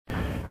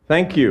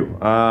Thank you.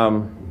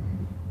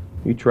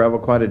 You travel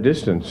quite a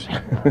distance.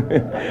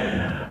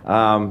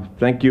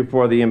 Thank you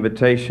for the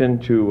invitation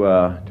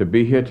to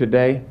be here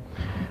today.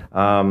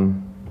 I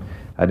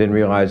didn't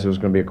realize there was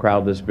going to be a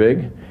crowd this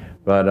big,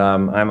 but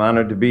I'm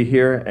honored to be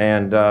here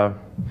and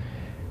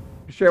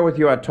share with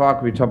you our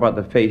talk. We talk about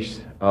the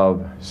face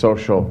of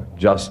social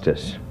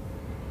justice.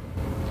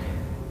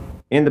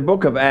 In the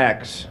book of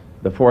Acts,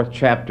 the 4th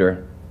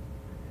chapter,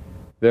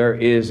 there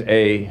is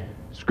a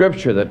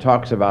scripture that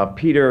talks about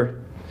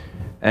Peter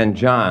and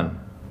John.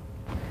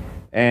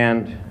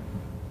 And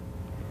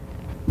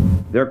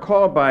they're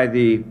called by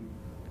the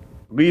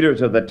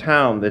leaders of the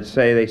town that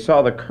say they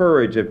saw the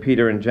courage of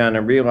Peter and John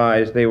and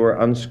realized they were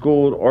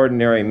unschooled,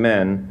 ordinary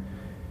men,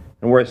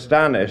 and were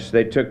astonished.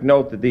 They took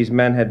note that these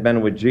men had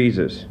been with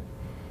Jesus.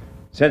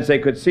 Since they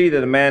could see that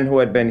the man who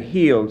had been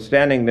healed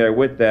standing there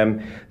with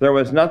them, there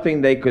was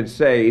nothing they could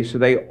say, so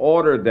they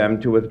ordered them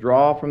to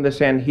withdraw from the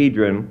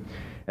Sanhedrin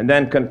and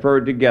then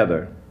conferred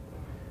together.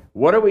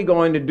 "What are we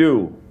going to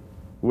do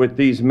with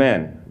these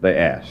men?" they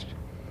asked.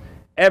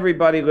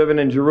 "Everybody living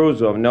in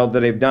Jerusalem knows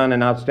that they've done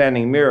an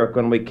outstanding miracle,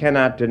 and we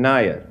cannot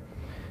deny it.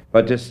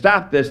 But to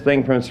stop this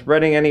thing from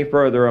spreading any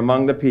further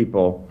among the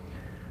people,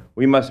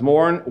 we must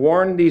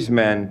warn these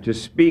men to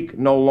speak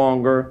no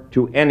longer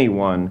to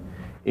anyone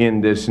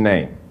in this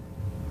name."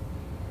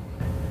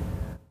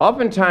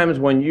 Oftentimes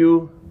when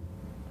you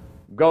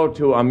go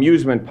to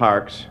amusement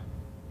parks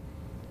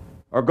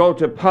or go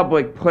to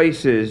public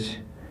places,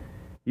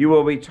 you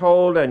will be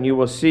told and you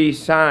will see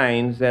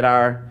signs that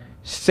are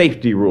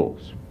safety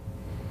rules.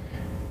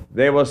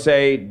 They will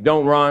say,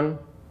 don't run,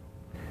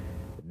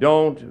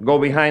 don't go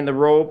behind the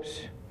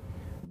ropes,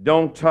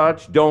 don't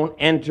touch, don't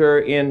enter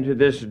into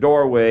this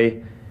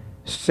doorway,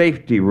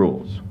 safety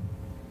rules.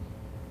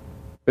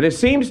 But it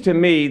seems to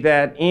me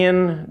that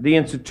in the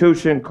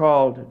institution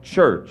called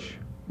church,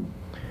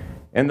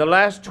 in the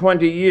last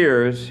 20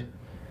 years,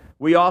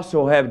 we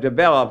also have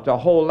developed a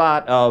whole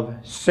lot of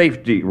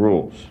safety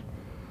rules.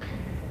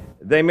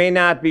 They may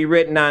not be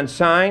written on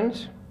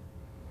signs,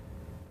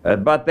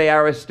 but they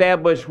are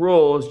established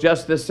rules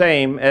just the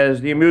same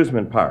as the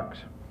amusement parks.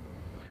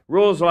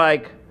 Rules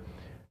like,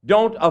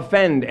 don't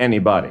offend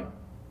anybody.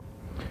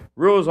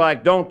 Rules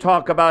like, don't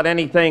talk about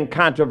anything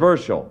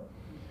controversial.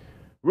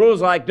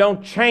 Rules like,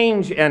 don't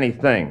change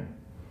anything.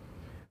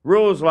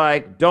 Rules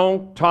like,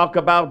 don't talk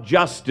about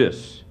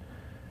justice.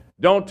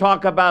 Don't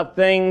talk about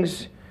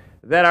things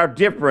that are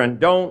different.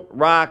 Don't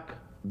rock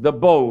the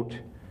boat.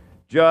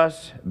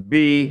 Just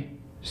be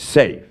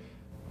safe.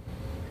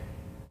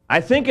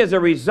 I think as a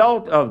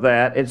result of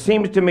that, it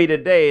seems to me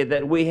today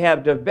that we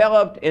have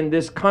developed in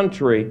this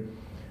country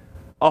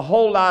a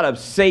whole lot of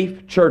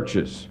safe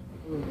churches,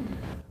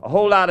 a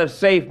whole lot of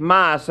safe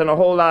mosques, and a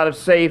whole lot of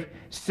safe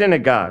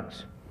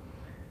synagogues.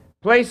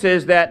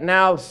 Places that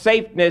now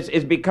safeness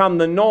has become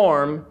the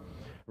norm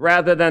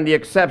rather than the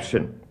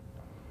exception.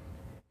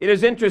 It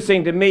is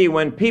interesting to me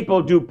when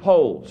people do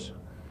polls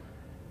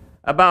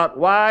about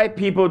why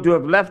people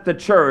have left the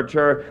church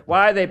or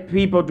why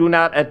people do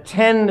not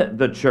attend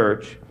the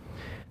church.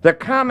 The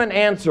common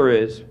answer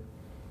is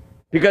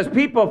because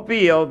people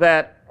feel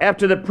that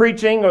after the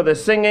preaching or the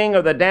singing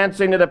or the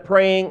dancing or the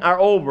praying are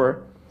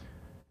over,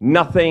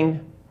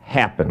 nothing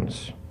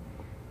happens.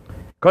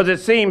 Because it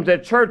seems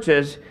that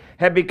churches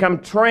have become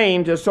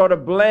trained to sort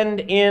of blend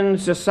in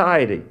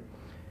society,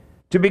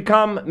 to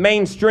become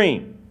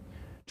mainstream,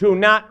 to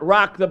not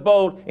rock the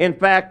boat, in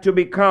fact, to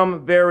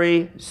become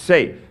very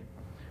safe.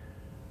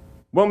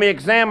 When we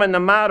examine the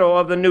motto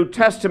of the New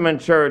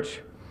Testament church,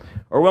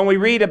 or when we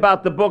read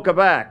about the book of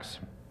Acts,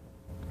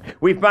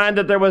 we find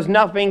that there was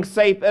nothing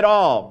safe at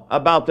all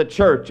about the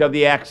church of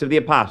the Acts of the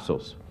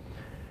Apostles.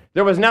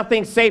 There was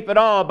nothing safe at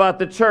all about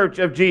the church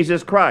of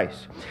Jesus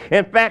Christ.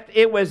 In fact,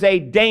 it was a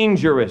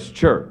dangerous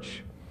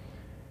church.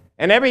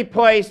 And every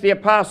place the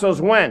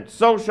apostles went,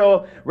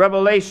 social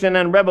revelation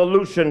and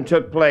revolution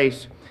took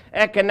place.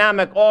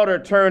 Economic order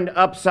turned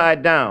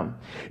upside down.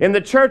 In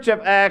the church of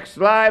Acts,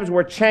 lives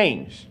were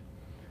changed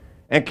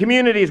and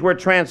communities were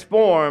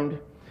transformed.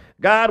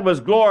 God was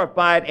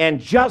glorified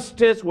and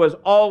justice was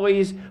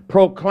always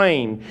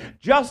proclaimed.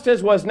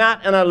 Justice was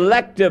not an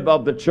elective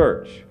of the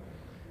church.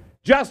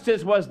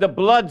 Justice was the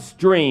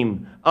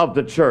bloodstream of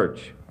the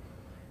church.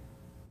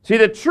 See,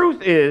 the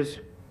truth is,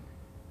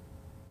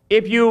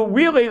 if you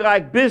really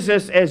like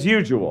business as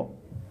usual,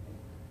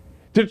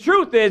 the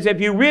truth is,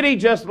 if you really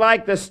just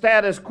like the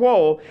status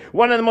quo,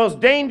 one of the most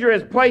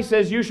dangerous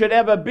places you should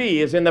ever be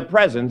is in the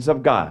presence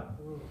of God.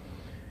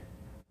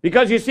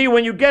 Because you see,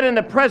 when you get in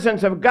the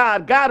presence of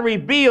God, God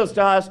reveals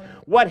to us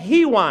what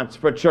He wants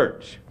for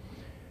church.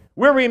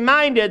 We're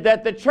reminded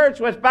that the church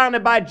was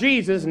founded by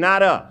Jesus,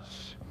 not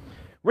us.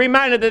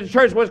 Reminded that the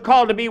church was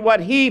called to be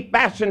what He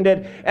fashioned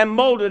it and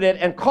molded it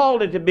and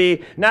called it to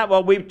be, not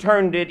what we've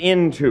turned it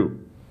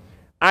into.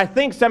 I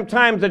think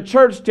sometimes the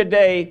church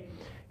today,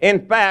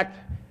 in fact,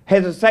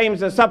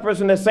 suffers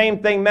from the same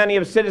thing many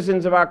of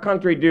citizens of our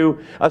country do,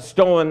 a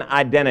stolen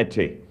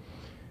identity.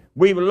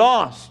 We've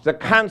lost the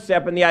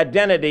concept and the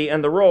identity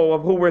and the role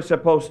of who we're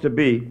supposed to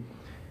be.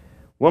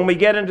 When we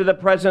get into the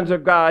presence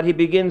of God, he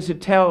begins to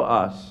tell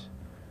us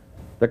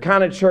the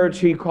kind of church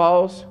he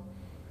calls,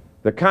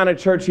 the kind of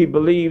church he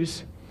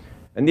believes,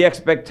 and the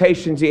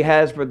expectations he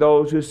has for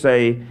those who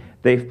say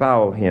they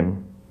follow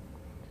him.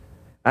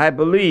 I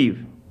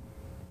believe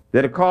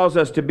that it calls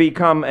us to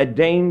become a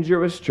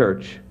dangerous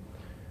church.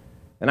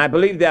 And I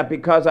believe that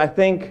because I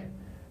think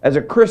as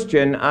a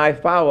Christian, I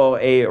follow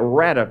a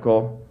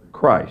radical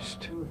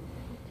Christ.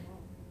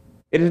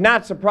 It is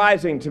not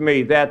surprising to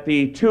me that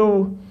the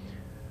two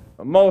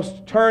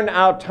most turned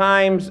out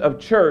times of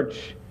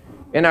church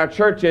in our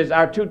churches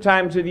are 2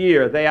 times of the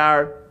year. They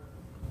are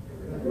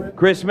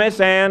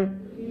Christmas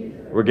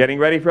and we're getting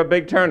ready for a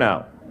big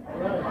turnout.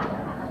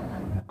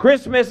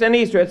 Christmas and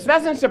Easter. It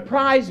doesn't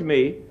surprise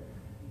me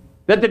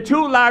that the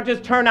 2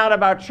 largest turnout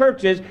of our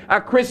churches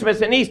are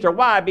Christmas and Easter.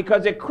 Why?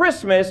 Because at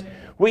Christmas,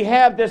 we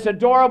have this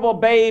adorable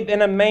babe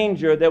in a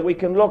manger that we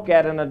can look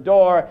at and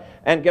adore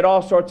and get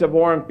all sorts of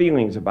warm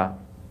feelings about.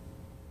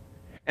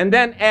 And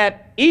then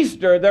at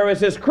Easter, there is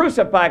this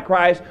crucified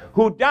Christ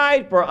who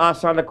died for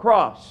us on the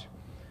cross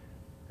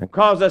and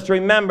calls us to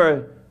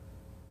remember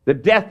the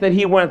death that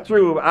he went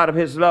through out of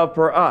his love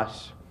for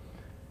us.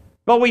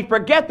 But we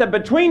forget that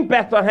between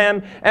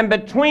Bethlehem and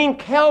between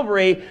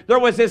Calvary, there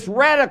was this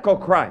radical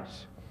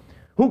Christ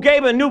who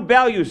gave a new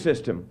value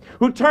system,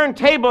 who turned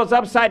tables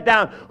upside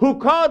down, who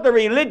called the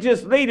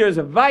religious leaders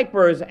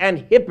vipers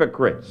and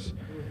hypocrites.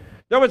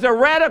 There was a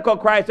radical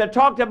Christ that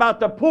talked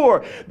about the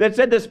poor, that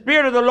said, the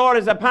Spirit of the Lord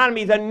is upon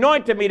me. He's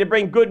anointed me to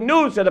bring good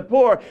news to the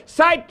poor,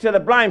 sight to the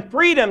blind,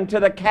 freedom to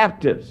the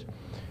captives.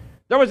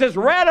 There was this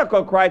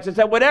radical Christ that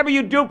said, whatever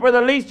you do for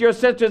the least of your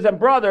sisters and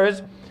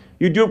brothers,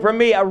 you do for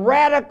me. A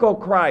radical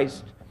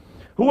Christ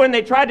who, when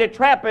they tried to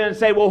trap him and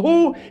say, well,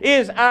 who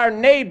is our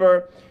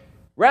neighbor?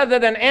 Rather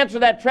than answer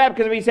that trap,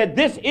 because if he said,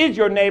 this is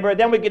your neighbor,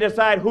 then we can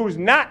decide who's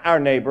not our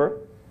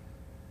neighbor.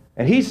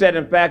 And he said,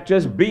 in fact,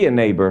 just be a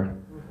neighbor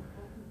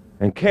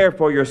and care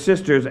for your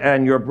sisters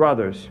and your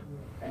brothers.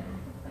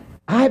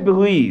 I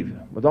believe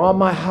with all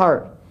my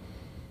heart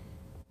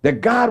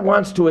that God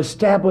wants to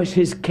establish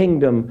his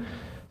kingdom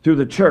through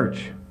the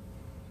church,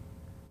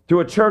 through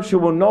a church who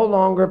will no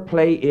longer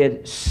play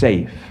it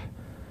safe,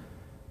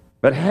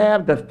 but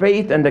have the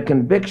faith and the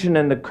conviction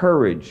and the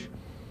courage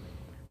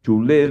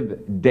to live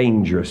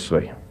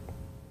dangerously,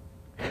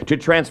 to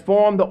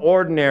transform the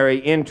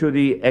ordinary into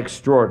the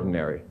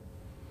extraordinary.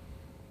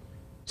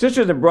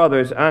 Sisters and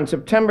brothers, on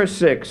September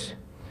 6,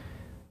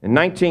 in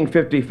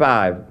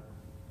 1955,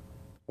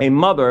 a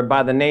mother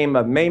by the name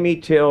of Mamie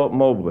Till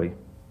Mobley,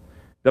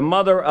 the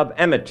mother of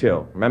Emmett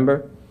Till,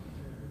 remember,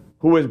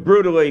 who was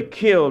brutally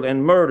killed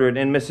and murdered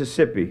in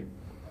Mississippi,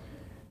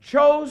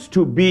 chose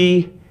to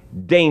be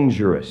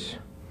dangerous.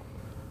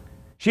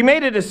 She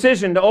made a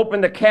decision to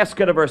open the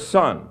casket of her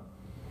son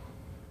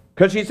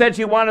because she said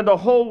she wanted the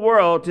whole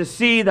world to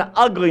see the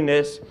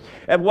ugliness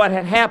of what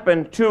had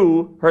happened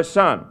to her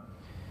son.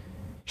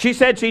 She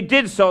said she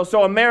did so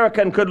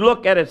America could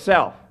look at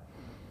itself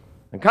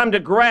and come to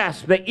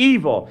grasp the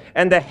evil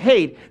and the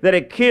hate that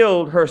had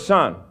killed her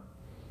son.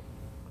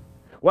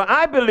 Well,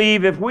 I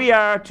believe if we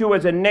are to,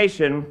 as a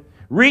nation,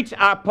 reach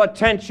our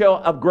potential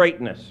of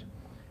greatness,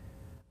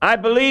 I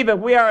believe if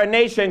we are a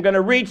nation going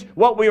to reach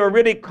what we were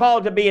really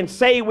called to be and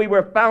say we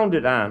were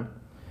founded on,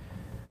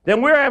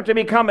 then we're going to have to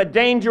become a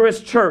dangerous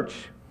church.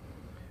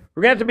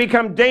 We're going to have to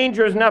become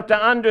dangerous enough to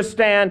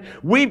understand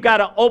we've got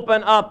to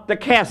open up the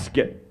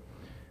casket.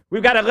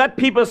 We've got to let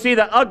people see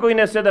the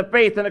ugliness of the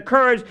faith and the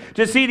courage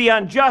to see the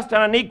unjust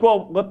and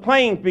unequal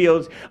playing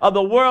fields of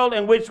the world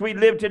in which we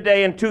live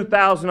today in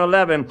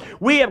 2011.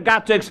 We have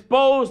got to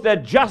expose the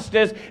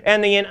justice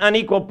and the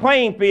unequal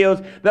playing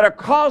fields that are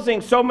causing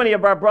so many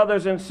of our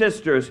brothers and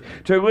sisters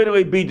to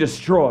literally be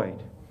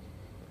destroyed.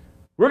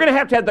 We're going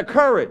to have the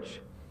courage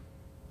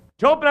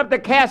to open up the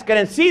casket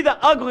and see the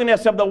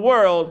ugliness of the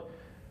world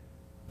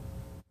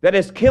that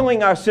is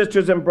killing our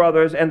sisters and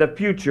brothers and the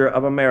future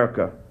of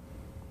America.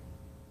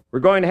 We're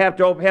going to have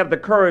the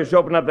courage to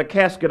open up the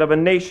casket of a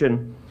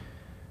nation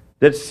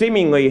that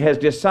seemingly has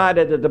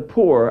decided that the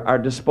poor are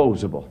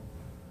disposable.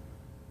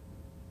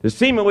 That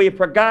seemingly have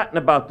forgotten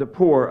about the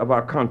poor of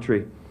our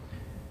country.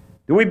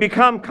 That we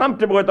become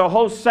comfortable with a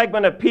whole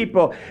segment of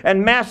people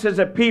and masses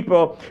of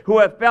people who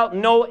have felt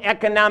no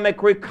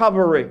economic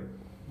recovery.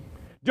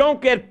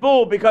 Don't get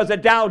fooled because the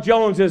Dow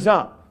Jones is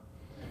up.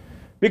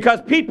 Because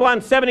people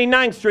on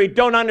 79th Street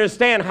don't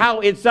understand how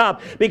it's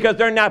up because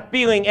they're not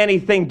feeling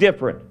anything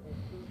different.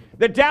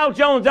 The Dow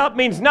Jones up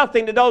means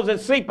nothing to those that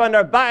sleep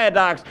under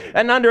viaducts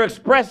and under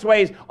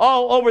expressways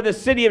all over the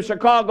city of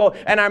Chicago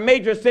and our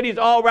major cities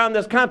all around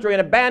this country, in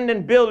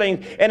abandoned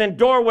buildings and in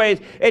doorways.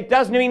 It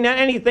doesn't mean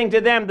anything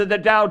to them that the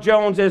Dow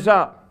Jones is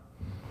up.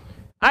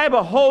 I have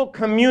a whole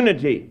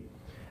community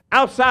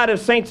outside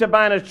of St.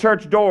 Sabina's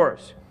church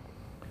doors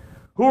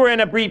who were in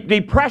a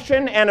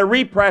depression and a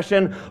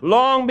repression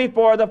long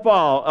before the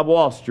fall of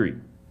Wall Street.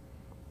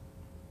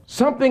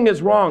 Something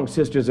is wrong,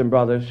 sisters and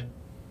brothers.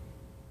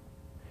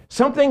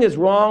 Something is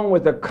wrong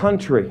with a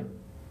country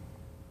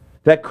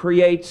that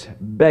creates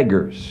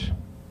beggars.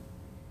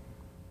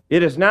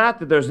 It is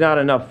not that there's not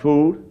enough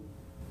food.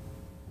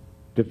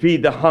 to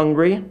feed the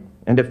hungry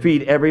and to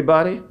feed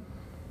everybody.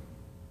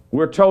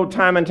 We're told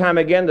time and time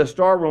again the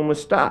storeroom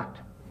was stocked.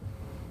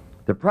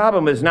 The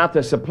problem is not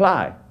the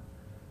supply.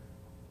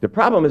 The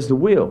problem is the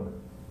will.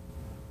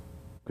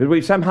 Because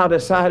we've somehow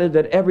decided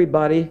that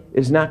everybody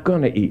is not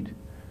going to eat.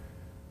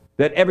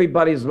 That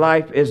everybody's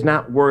life is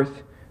not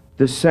worth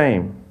the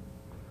same.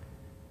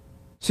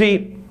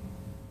 See,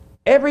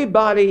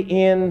 everybody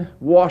in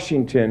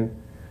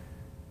Washington,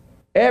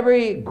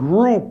 every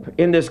group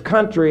in this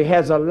country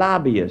has a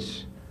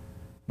lobbyist,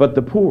 but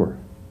the poor.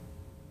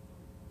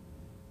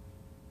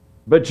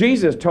 But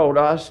Jesus told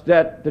us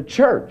that the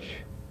church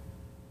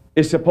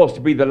is supposed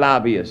to be the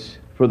lobbyist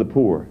for the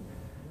poor.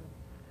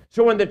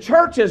 So when the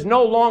church is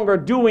no longer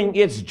doing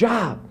its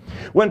job,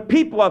 when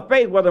people of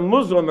faith, whether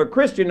Muslim or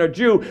Christian or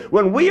Jew,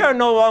 when we are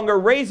no longer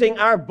raising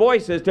our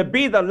voices to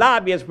be the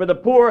lobbyists for the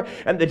poor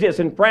and the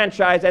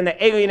disenfranchised and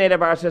the alienated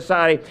of our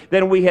society,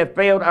 then we have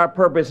failed our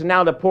purpose.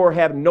 Now the poor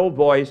have no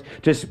voice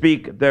to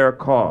speak their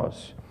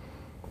cause.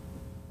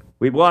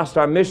 We've lost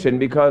our mission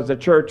because the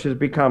church has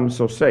become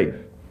so safe.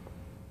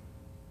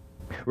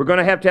 We're going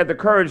to have the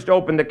courage to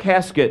open the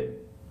casket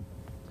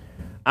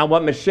on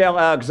what Michelle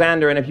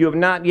Alexander, and if you have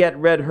not yet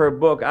read her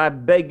book, I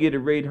beg you to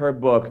read her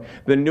book,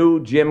 The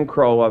New Jim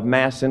Crow of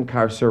Mass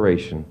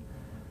Incarceration,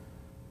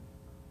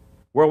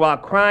 where while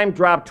crime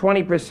dropped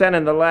 20%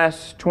 in the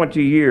last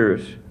 20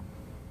 years,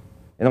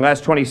 in the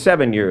last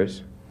 27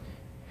 years,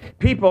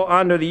 people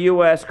under the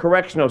U.S.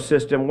 correctional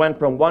system went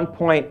from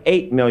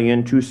 1.8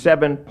 million to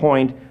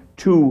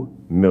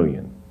 7.2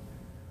 million.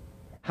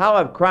 How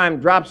have crime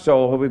dropped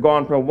so? Have we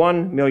gone from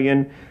 1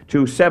 million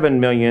to 7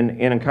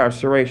 million in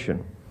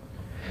incarceration?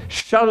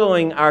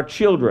 Shuttling our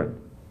children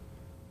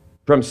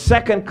from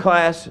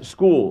second-class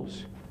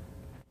schools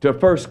to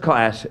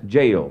first-class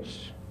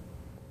jails,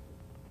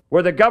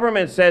 where the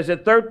government says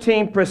that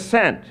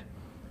 13%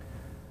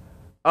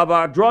 of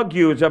our drug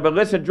users, of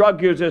illicit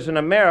drug users in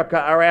America,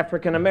 are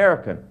African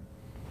American.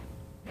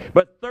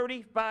 But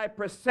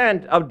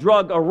 35% of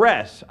drug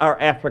arrests are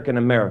African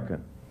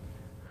American.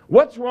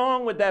 What's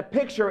wrong with that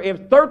picture if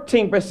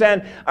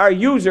 13% are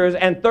users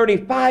and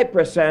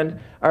 35%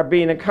 are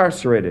being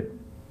incarcerated?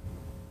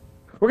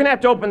 We're going to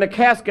have to open the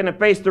casket and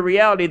face the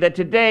reality that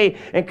today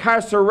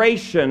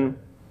incarceration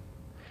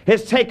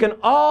has taken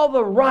all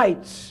the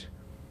rights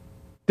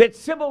that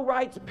civil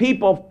rights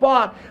people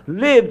fought,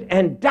 lived,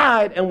 and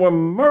died and were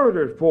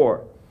murdered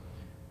for.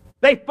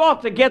 They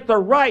fought to get the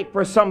right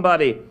for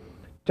somebody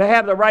to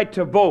have the right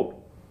to vote,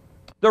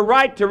 the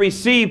right to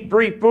receive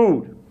free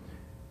food,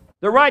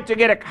 the right to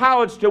get a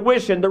college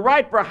tuition, the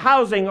right for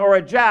housing or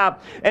a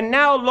job. And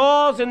now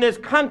laws in this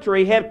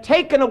country have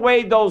taken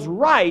away those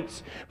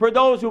rights for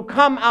those who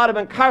come out of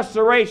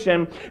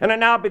incarceration and are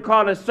now be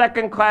called a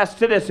second-class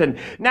citizen.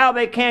 Now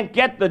they can't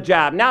get the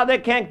job. Now they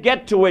can't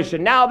get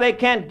tuition. Now they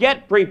can't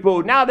get free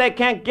food. Now they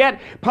can't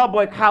get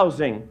public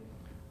housing.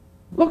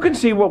 Look and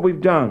see what we've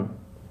done.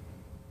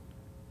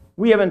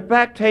 We have in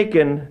fact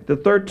taken the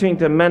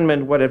 13th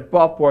Amendment, what it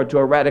fought for, to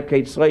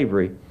eradicate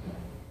slavery.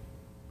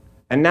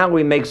 And now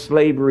we make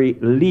slavery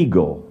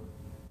legal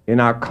in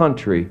our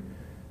country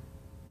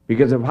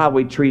because of how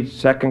we treat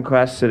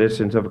second-class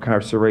citizens of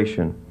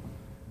incarceration.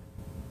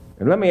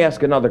 And let me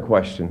ask another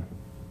question.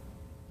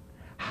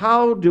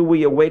 How do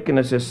we awaken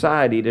a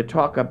society to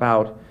talk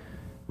about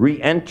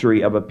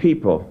re-entry of a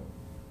people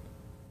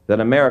that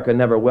America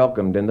never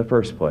welcomed in the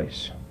first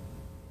place?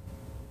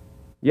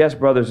 Yes,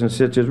 brothers and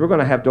sisters, we're going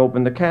to have to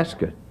open the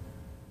casket.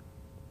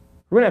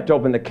 We're going to have to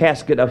open the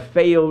casket of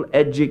failed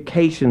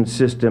education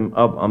system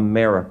of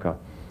America.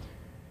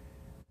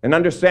 And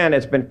understand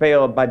it's been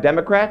failed by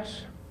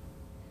Democrats.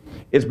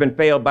 It's been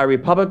failed by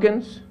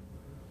Republicans.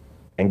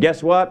 And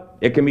guess what?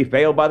 It can be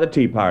failed by the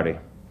Tea Party.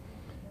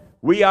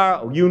 We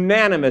are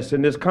unanimous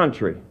in this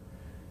country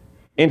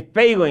in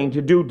failing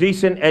to do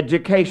decent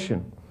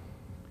education,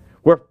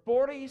 where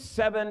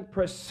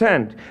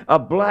 47%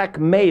 of black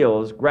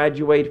males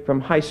graduate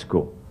from high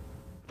school.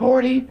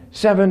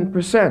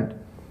 47%.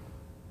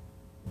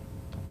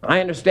 I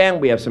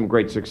understand we have some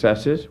great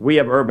successes. We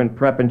have Urban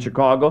Prep in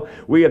Chicago.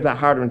 We have the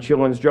Harlem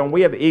Children's Drone.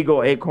 We have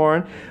Eagle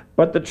Acorn.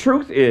 But the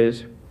truth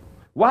is,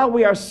 while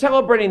we are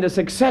celebrating the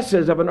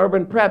successes of an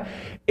Urban Prep,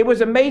 it was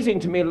amazing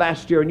to me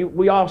last year, and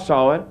we all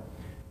saw it.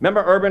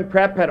 Remember, Urban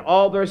Prep had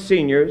all their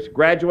seniors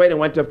graduate and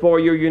went to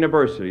four-year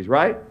universities,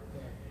 right?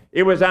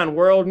 It was on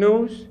World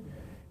News.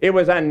 It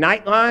was on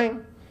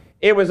Nightline.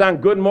 It was on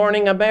Good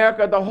Morning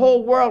America. The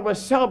whole world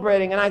was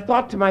celebrating, and I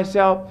thought to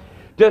myself,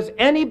 does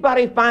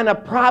anybody find a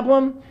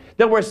problem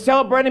that we're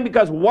celebrating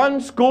because one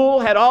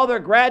school had all their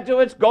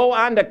graduates go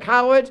on to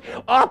college?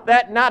 Ought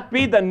that not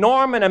be the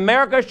norm in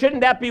America?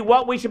 Shouldn't that be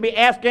what we should be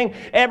asking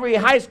every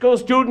high school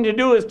student to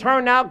do, is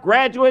turn out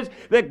graduates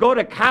that go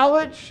to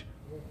college?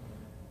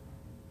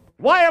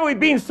 Why are we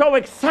being so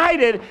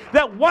excited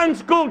that one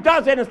school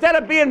does it? Instead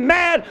of being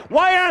mad,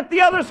 why aren't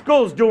the other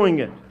schools doing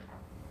it?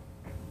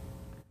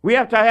 We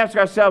have to ask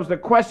ourselves the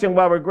question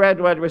while we're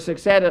graduating with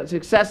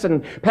success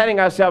and patting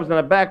ourselves on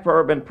the back for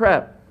Urban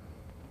Prep.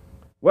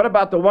 What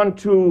about the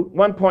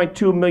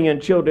 1.2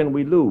 million children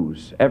we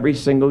lose every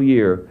single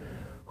year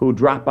who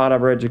drop out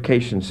of our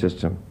education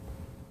system.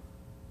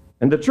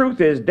 And the truth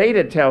is,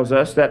 data tells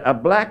us that a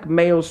black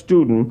male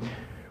student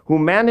who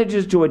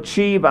manages to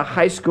achieve a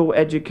high school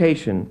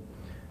education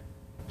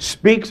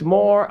speaks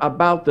more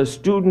about the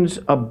student's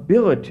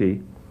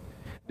ability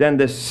than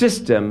the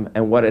system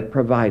and what it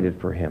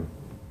provided for him.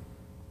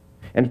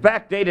 In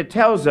fact, data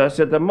tells us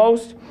that the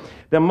most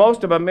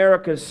of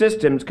America's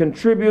systems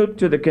contribute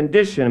to the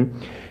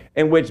condition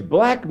in which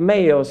black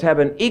males have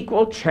an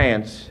equal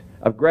chance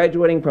of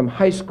graduating from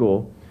high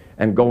school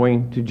and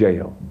going to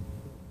jail.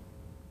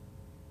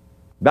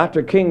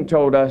 Dr. King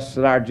told us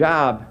that our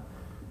job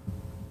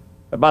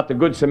about the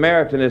Good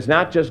Samaritan is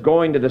not just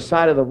going to the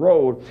side of the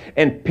road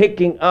and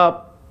picking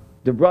up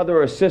the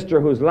brother or sister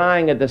who's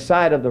lying at the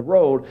side of the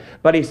road,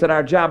 but he said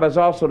our job is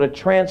also to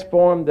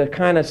transform the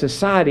kind of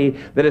society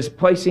that is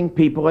placing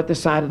people at the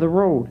side of the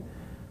road.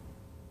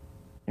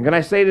 And can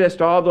I say this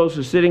to all those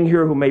who are sitting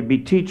here who may be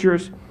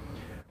teachers,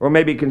 or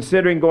maybe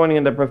considering going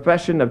in the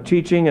profession of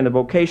teaching and the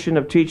vocation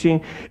of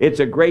teaching? It's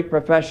a great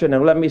profession,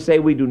 and let me say,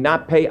 we do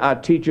not pay our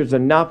teachers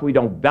enough. We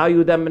don't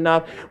value them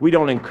enough. We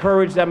don't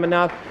encourage them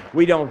enough.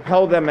 We don't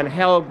hold them in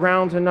hallowed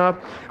grounds enough.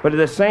 But at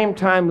the same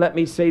time, let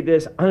me say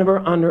this, never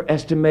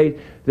underestimate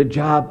the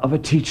job of a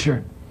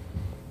teacher.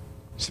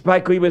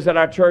 Spike Lee was at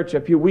our church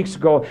a few weeks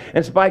ago,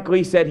 and Spike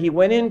Lee said he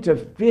went into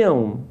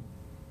film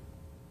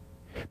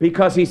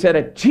because he said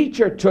a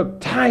teacher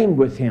took time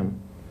with him.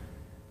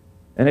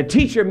 And a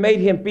teacher made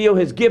him feel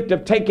his gift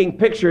of taking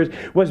pictures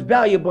was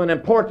valuable and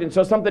important,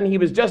 so something he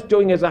was just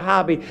doing as a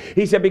hobby.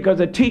 He said, because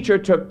a teacher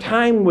took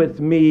time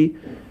with me,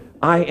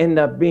 I end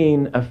up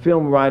being a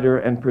film writer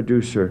and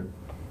producer.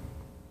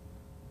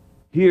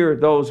 Here,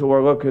 those who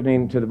are looking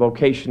into the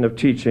vocation of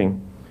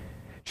teaching.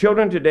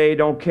 Children today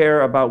don't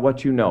care about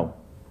what you know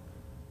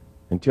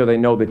until they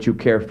know that you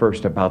care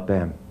first about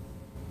them.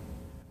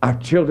 Our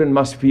children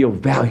must feel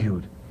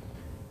valued.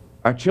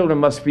 Our children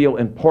must feel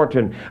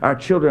important. Our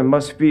children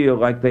must feel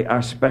like they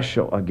are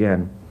special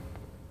again.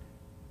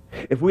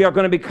 If we are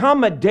going to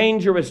become a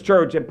dangerous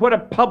church and put a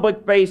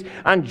public face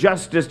on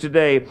justice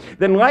today,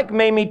 then like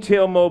Mamie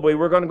Till Mobley,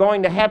 we're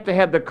going to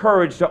have the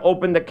courage to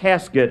open the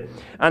casket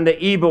on the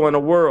evil in a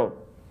world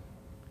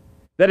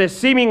that has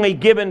seemingly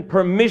given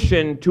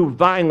permission to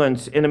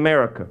violence in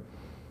America.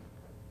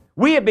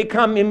 We have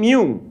become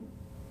immune.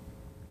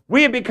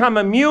 We have become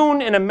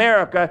immune in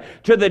America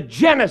to the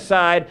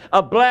genocide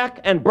of black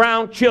and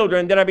brown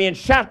children that are being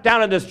shot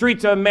down in the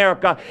streets of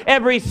America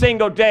every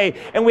single day.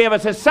 And we have a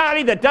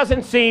society that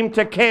doesn't seem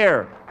to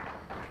care.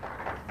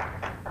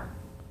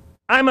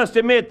 I must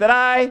admit that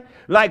I,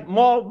 like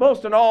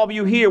most and all of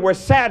you here, were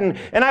saddened,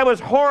 and I was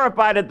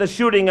horrified at the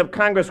shooting of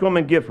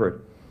Congresswoman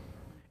Gifford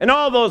and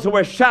all those who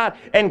were shot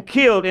and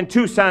killed in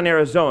Tucson,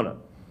 Arizona.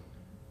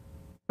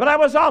 But I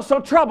was also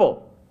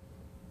troubled.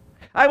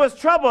 I was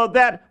troubled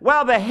that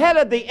while the head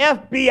of the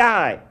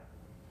FBI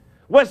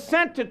was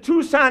sent to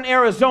Tucson,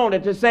 Arizona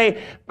to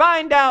say,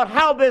 find out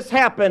how this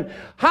happened,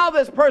 how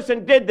this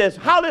person did this,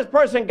 how this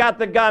person got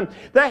the gun.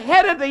 The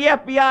head of the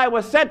FBI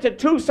was sent to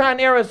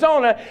Tucson,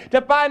 Arizona to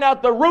find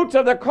out the roots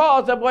of the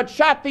cause of what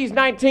shot these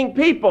 19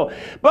 people.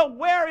 But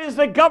where is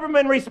the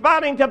government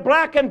responding to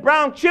black and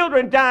brown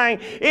children dying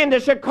in the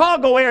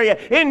Chicago area,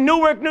 in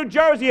Newark, New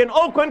Jersey, in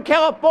Oakland,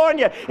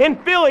 California,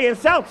 in Philly, in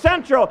South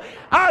Central?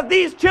 Are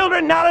these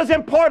children not as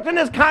important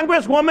as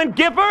Congresswoman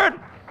Gifford?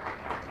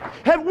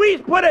 Have we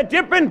put a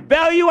different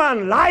value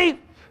on life?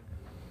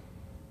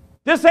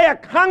 To say a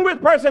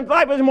congressperson's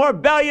life is more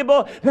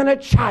valuable than a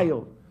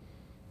child.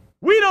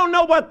 We don't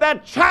know what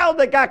that child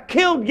that got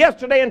killed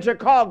yesterday in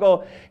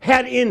Chicago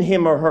had in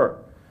him or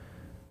her.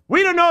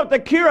 We don't know if the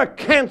cure of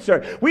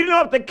cancer, we don't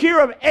know if the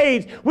cure of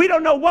AIDS, we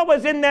don't know what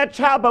was in that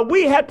child, but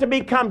we have to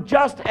become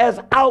just as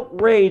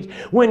outraged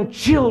when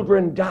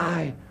children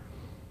die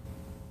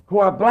who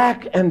are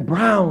black and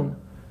brown.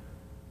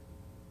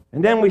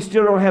 And then we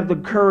still don't have the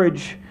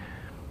courage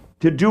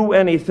to do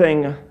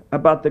anything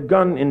about the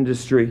gun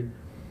industry.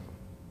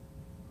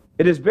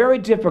 It is very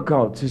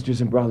difficult,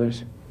 sisters and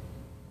brothers,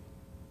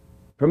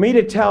 for me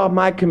to tell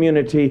my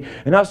community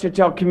and us to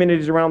tell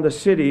communities around the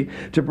city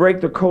to break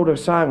the code of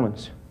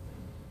silence,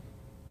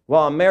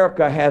 while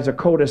America has a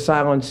code of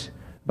silence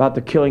about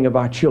the killing of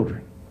our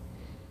children.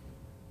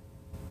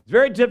 It's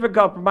very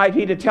difficult for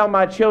me to tell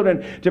my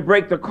children to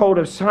break the code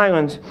of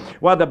silence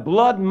while the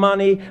blood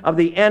money of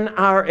the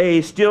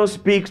NRA still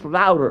speaks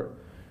louder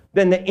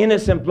than the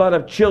innocent blood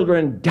of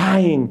children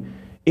dying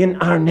in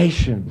our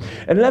nation.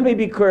 And let me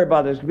be clear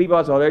about this.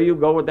 People say, oh, there you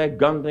go with that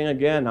gun thing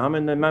again. I'm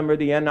a member of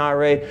the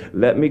NRA.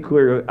 Let me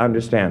clearly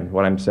understand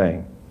what I'm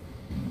saying.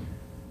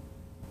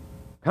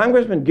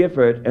 Congressman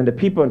Gifford and the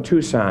people in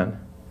Tucson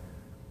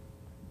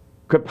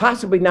could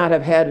possibly not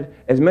have had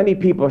as many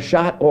people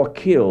shot or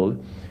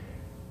killed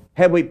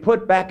had we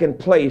put back in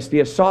place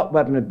the assault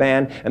weapon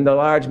ban and the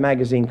large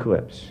magazine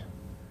clips.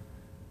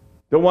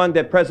 The one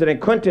that President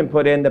Clinton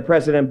put in, that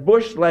President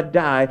Bush let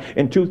die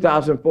in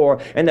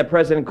 2004, and that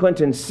President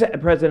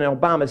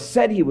Obama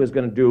said he was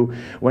going to do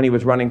when he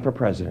was running for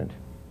president.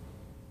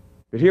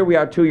 But here we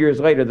are 2 years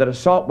later that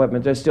assault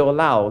weapons are still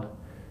allowed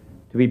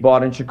to be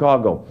bought in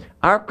Chicago.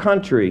 Our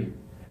country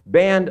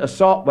banned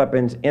assault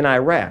weapons in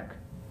Iraq.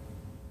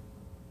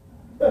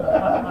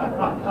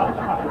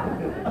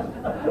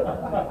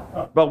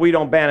 But we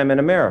don't ban them in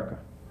America.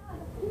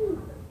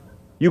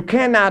 You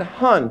cannot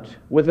hunt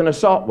with an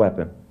assault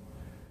weapon.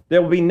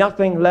 There will be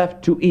nothing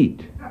left to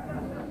eat.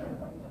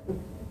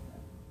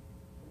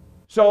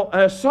 So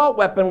an assault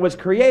weapon was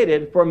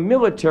created for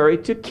military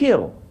to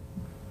kill.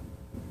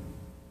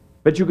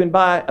 But you can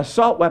buy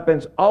assault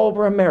weapons all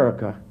over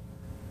America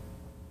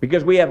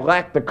because we have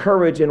lacked the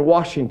courage in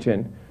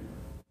Washington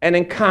and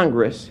in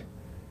Congress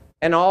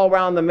and all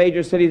around the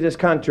major cities of this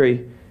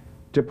country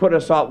to put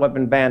assault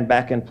weapon ban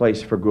back in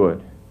place for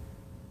good.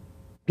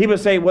 People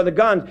say, well, the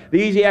guns,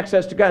 the easy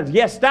access to guns.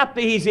 Yes, stop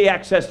the easy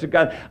access to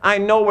guns. I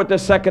know what the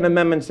Second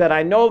Amendment said.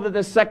 I know that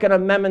the Second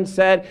Amendment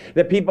said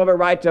that people have a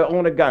right to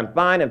own a gun.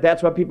 Fine, if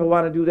that's what people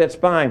want to do, that's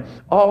fine.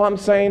 All I'm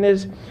saying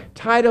is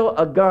title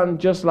a gun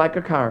just like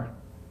a car.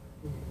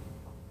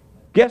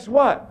 Guess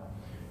what?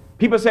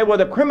 People say, well,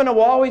 the criminal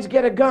will always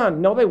get a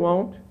gun. No, they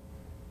won't.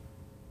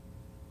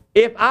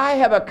 If I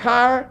have a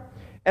car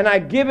and I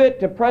give it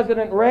to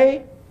President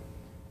Ray,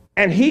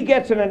 and he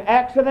gets in an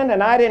accident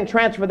and I didn't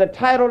transfer the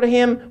title to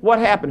him, what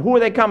happened? Who are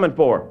they coming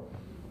for?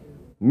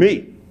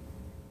 Me.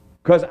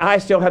 Because I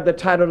still have the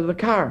title to the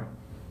car.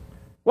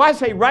 Well, I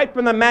say right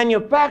from the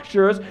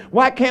manufacturers.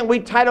 Why can't we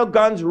title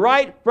guns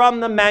right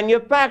from the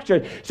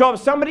manufacturers? So if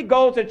somebody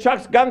goes to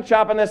Chuck's gun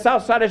shop on the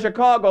south side of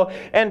Chicago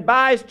and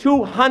buys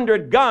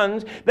 200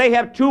 guns, they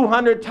have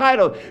 200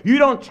 titles. You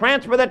don't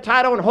transfer the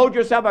title and hold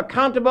yourself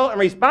accountable and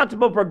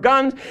responsible for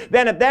guns,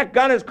 then if that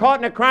gun is caught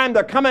in a crime,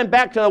 they're coming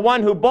back to the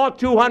one who bought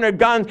 200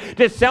 guns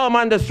to sell them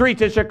on the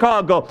streets of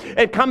Chicago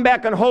and come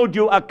back and hold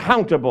you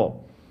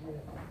accountable.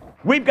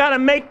 We've got to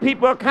make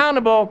people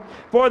accountable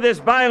for this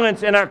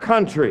violence in our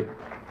country.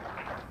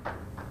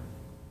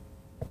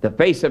 The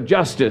face of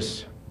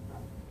justice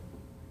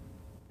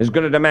is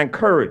going to demand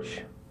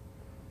courage.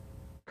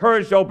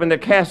 Courage to open the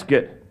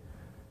casket,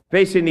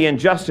 facing the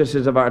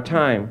injustices of our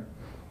time.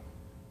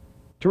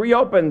 To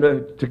reopen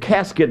the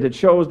casket that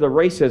shows the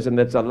racism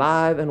that's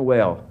alive and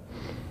well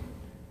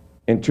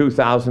in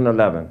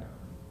 2011.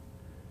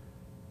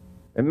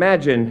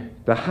 Imagine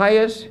the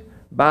highest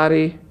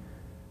body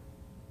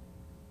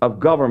of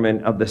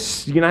government of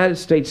the United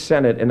States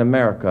Senate in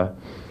America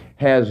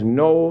has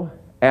no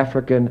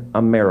African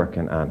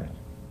American on it.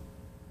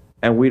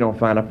 And we don't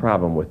find a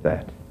problem with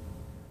that.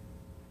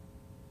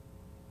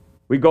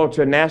 We go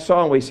to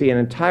Nassau and we see an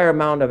entire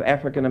amount of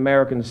African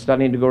Americans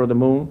studying to go to the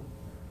moon.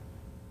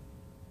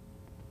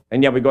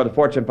 And yet we go to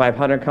Fortune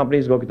 500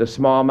 companies, look at the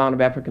small amount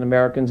of African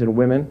Americans and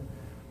women.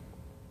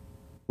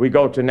 We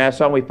go to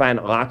Nassau and we find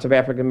lots of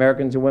African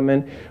Americans and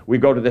women. We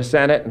go to the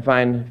Senate and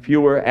find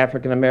fewer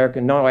African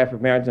Americans, no African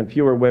Americans and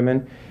fewer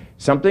women.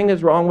 Something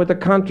is wrong with the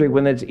country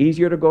when it's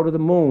easier to go to the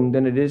moon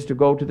than it is to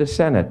go to the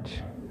Senate.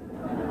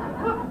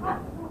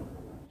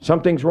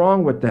 Something's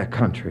wrong with that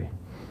country.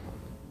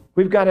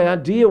 We've got to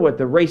deal with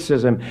the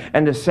racism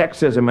and the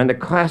sexism and the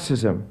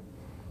classism.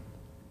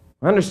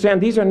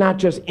 Understand, these are not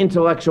just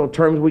intellectual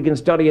terms we can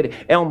study at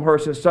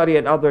Elmhurst and study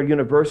at other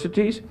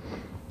universities,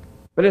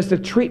 but it's the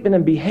treatment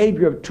and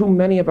behavior of too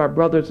many of our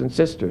brothers and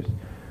sisters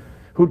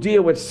who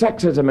deal with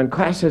sexism and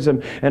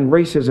classism and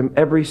racism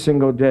every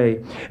single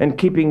day and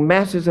keeping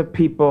masses of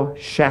people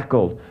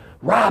shackled,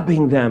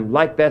 robbing them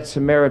like that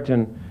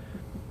Samaritan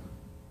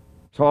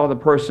saw the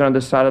person on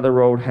the side of the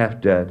road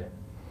half dead.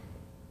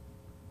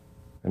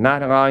 And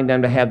not allowing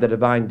them to have the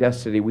divine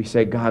destiny we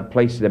say God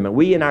placed them. And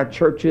we in our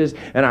churches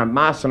and our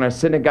mosques and our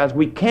synagogues,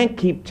 we can't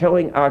keep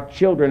telling our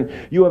children,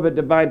 you have a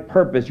divine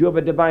purpose, you have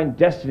a divine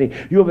destiny,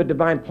 you have a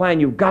divine plan,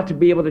 you've got to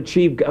be able to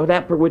achieve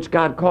that for which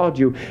God called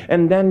you,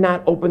 and then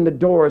not open the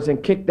doors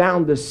and kick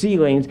down the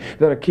ceilings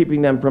that are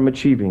keeping them from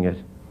achieving it.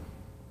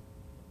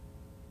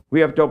 We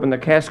have to open the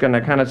casket on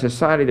the kind of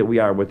society that we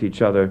are with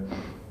each other,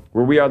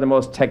 where we are the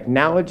most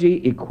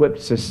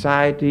technology-equipped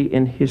society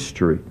in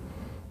history.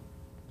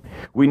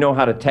 We know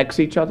how to text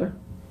each other.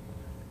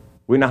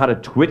 We know how to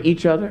twit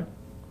each other.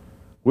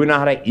 We know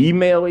how to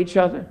email each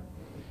other.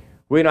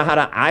 We know how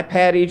to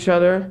iPad each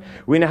other.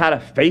 We know how to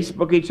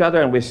Facebook each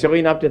other, and we're silly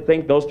enough to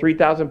think those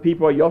 3,000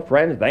 people are your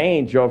friends. They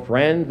ain't your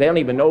friends. They don't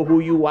even know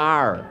who you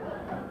are.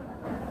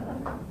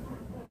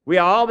 We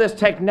have all this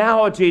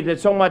technology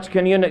that so much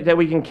that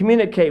we can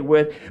communicate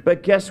with,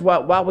 but guess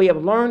what? While we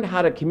have learned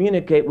how to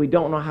communicate, we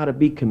don't know how to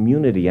be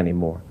community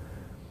anymore.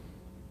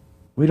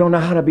 We don't know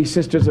how to be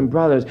sisters and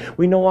brothers.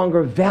 We no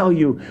longer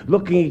value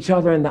looking each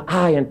other in the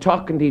eye and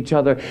talking to each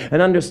other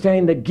and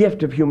understanding the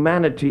gift of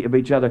humanity of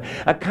each other.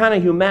 A kind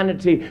of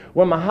humanity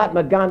where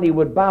Mahatma Gandhi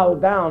would bow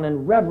down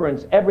and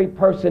reverence every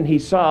person he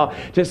saw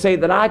to say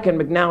that I can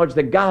acknowledge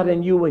the God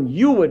in you and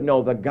you would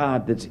know the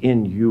God that's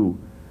in you.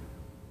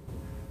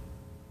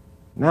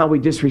 Now we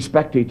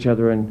disrespect each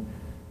other and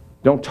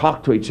don't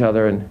talk to each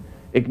other and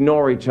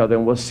ignore each other,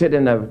 and we'll sit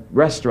in a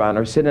restaurant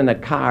or sit in a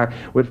car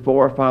with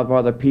 4 or 5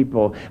 other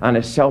people on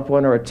a cell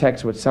phone or a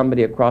text with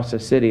somebody across the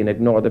city and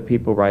ignore the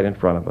people right in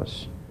front of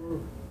us.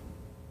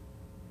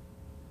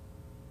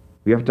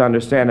 We have to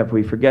understand if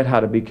we forget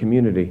how to be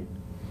community,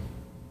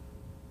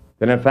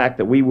 That in fact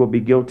that we will be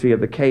guilty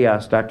of the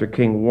chaos Dr.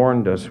 King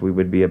warned us we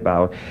would be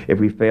about if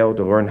we fail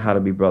to learn how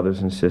to be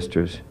brothers and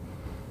sisters.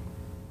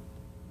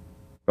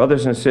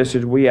 Brothers and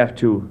sisters, we have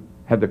to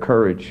have the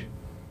courage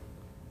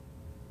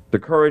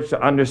to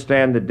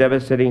understand the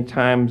devastating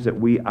times that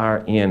we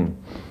are in.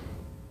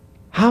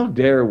 How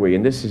dare we,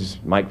 and this is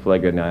Mike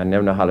Pfleger now, I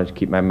never know how to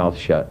keep my mouth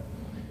shut.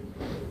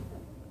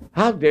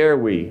 How dare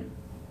we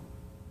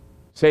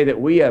say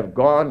that we have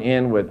gone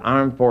in with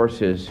armed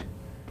forces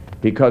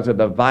because of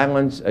the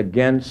violence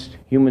against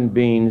human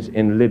beings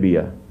in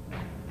Libya,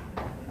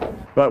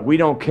 but we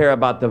don't care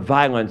about the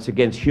violence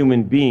against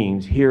human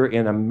beings here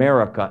in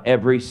America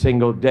every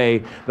single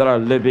day that are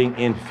living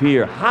in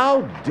fear?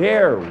 How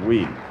dare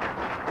we?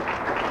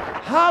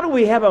 How do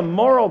we have a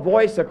moral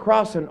voice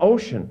across an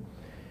ocean?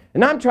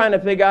 And I'm trying to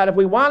figure out, if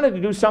we wanted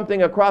to do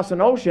something across an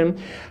ocean,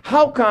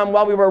 how come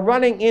while we were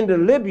running into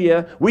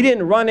Libya, we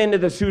didn't run into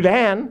the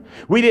Sudan,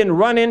 we didn't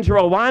run into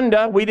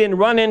Rwanda, we didn't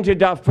run into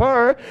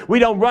Darfur, we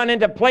don't run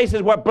into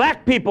places where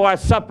black people are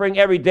suffering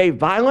everyday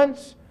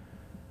violence?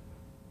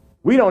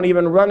 We don't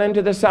even run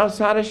into the south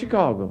side of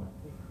Chicago.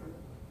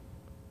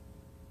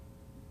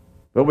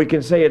 But we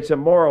can say it's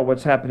immoral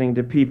what's happening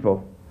to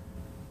people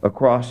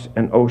across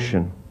an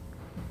ocean.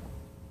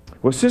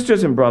 Well,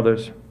 sisters and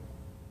brothers,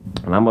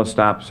 and I'm going to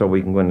stop so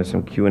we can go into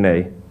some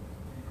Q&A.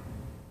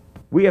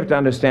 We have to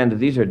understand that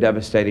these are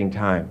devastating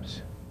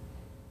times.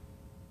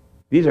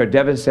 These are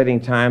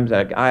devastating times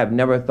that I have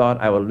never thought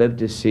I would live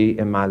to see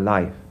in my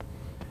life.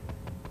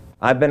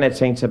 I've been at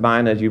St.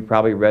 Sabine, as you've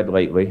probably read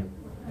lately,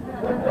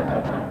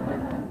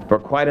 for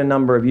quite a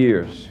number of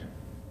years.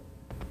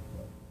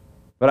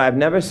 But I've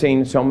never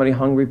seen so many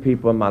hungry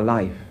people in my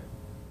life.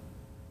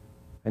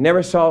 I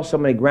never saw so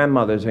many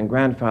grandmothers and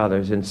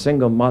grandfathers and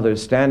single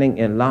mothers standing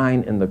in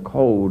line in the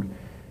cold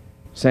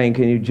saying,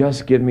 "Can you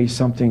just give me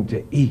something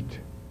to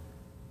eat?"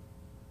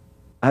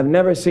 I've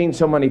never seen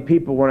so many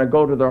people when I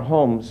go to their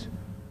homes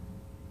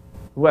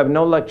who have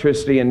no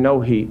electricity and no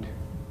heat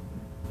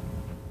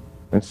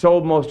and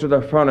sold most of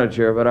their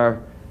furniture but are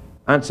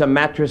on some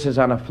mattresses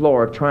on a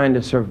floor trying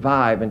to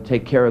survive and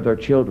take care of their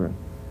children.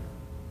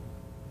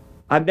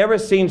 I've never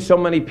seen so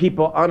many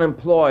people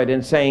unemployed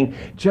and saying,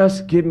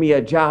 "Just give me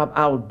a job,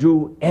 I'll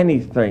do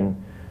anything.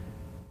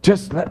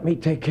 Just let me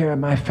take care of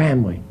my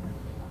family."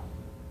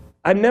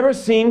 I've never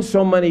seen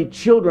so many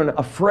children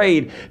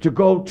afraid to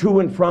go to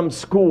and from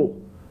school.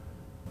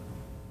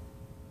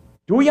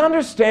 Do we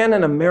understand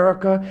in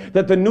America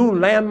that the new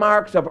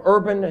landmarks of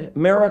urban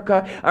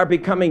America are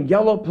becoming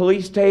yellow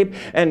police tape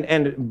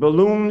and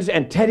balloons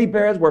and teddy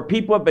bears where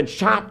people have been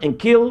shot and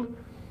killed?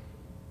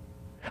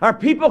 Our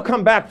people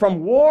come back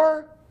from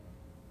war,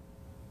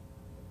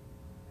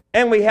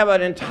 and we have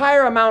an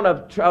entire amount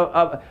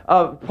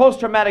of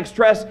post-traumatic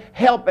stress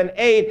help and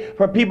aid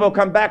for people who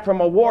come back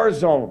from a war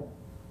zone.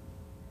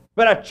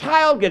 But a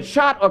child gets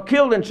shot or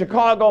killed in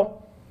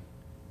Chicago,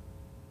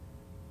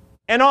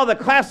 and all the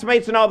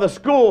classmates and all the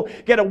school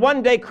get a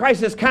one-day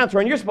crisis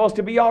counselor, and you're supposed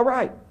to be all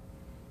right.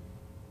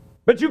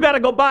 But you got to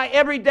go by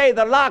every day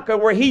the locker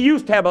where he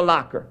used to have a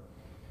locker.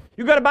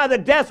 You got to buy the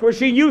desk where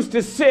she used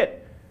to sit.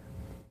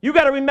 You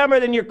got to remember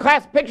that in your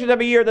class pictures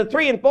every year, the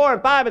 3 and 4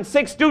 and 5 and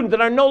 6 students that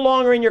are no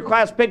longer in your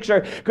class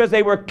picture because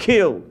they were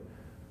killed.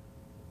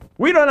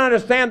 We don't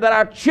understand that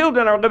our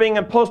children are living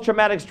in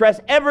post-traumatic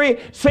stress every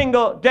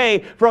single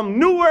day from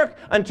Newark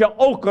until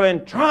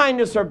Oakland, trying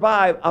to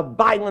survive a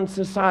violent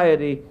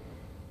society.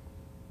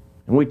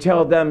 And we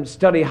tell them,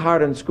 study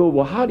hard in school.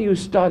 Well, how do you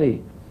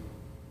study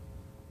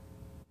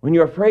when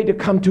you're afraid to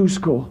come to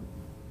school?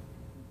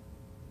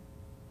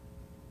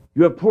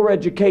 You have poor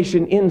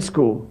education in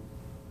school.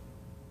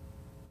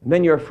 And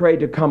then you're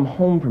afraid to come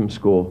home from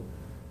school.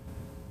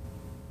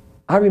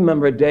 I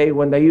remember a day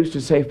when they used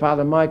to say,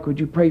 "Father Mike, would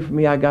you pray for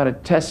me? I got a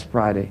test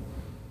Friday."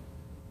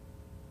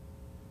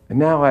 And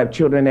now I have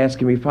children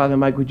asking me, "Father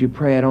Mike, would you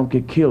pray I don't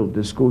get killed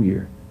this school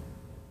year?"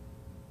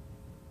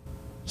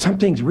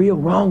 Something's real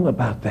wrong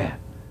about that.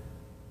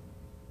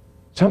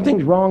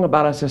 Something's wrong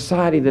about a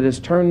society that has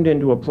turned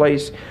into a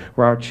place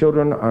where our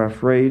children are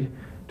afraid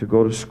to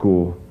go to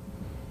school.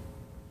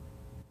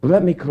 But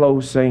let me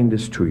close saying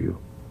this to you.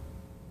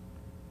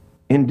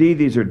 Indeed,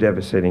 these are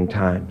devastating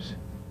times.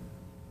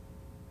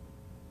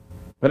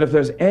 But if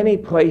there's any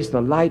place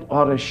the light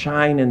ought to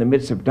shine in the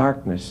midst of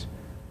darkness,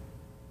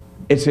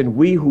 it's in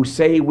we who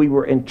say we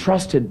were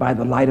entrusted by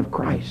the light of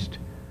Christ.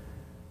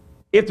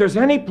 If there's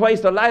any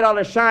place the light ought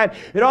to shine,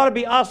 it ought to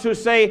be us who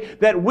say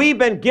that we've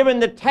been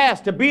given the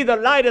task to be the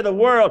light of the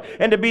world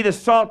and to be the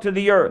salt of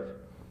the earth.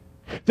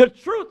 The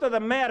truth of the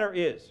matter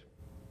is,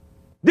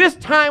 this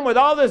time with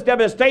all this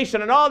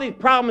devastation and all these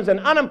problems and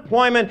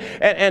unemployment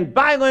and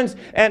violence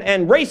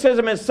and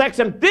racism and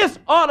sexism, this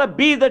ought to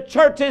be the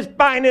church's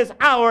finest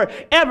hour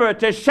ever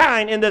to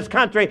shine in this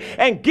country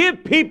and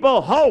give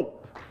people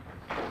hope.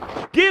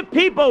 Give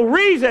people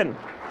reason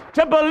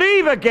to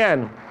believe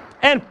again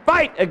and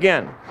fight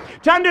again.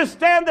 To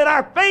understand that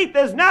our faith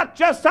is not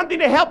just something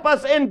to help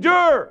us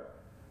endure,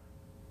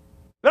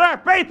 but our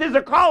faith is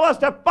to call us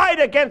to fight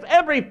against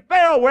every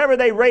Pharaoh wherever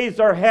they raise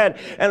their head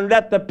and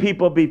let the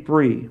people be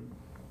free.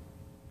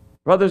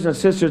 Brothers and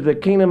sisters, the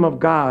kingdom of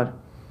God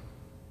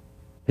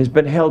has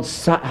been held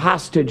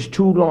hostage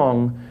too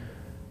long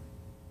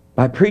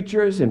by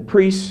preachers and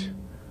priests,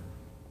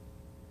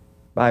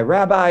 by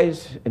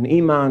rabbis and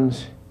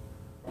imams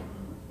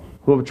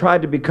who have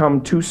tried to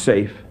become too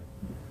safe.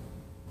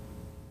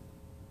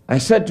 I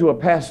said to a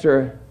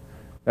pastor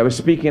I was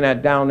speaking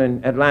at down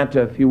in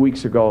Atlanta a few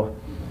weeks ago,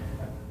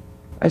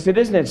 I said,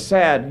 isn't it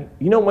sad?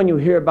 You know when you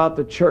hear about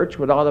the church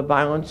with all the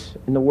violence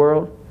in the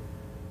world?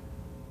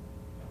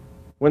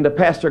 When the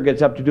pastor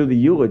gets up to do the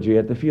eulogy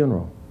at the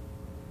funeral.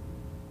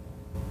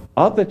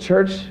 Ought the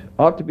church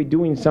to be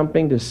doing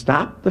something to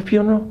stop the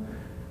funeral?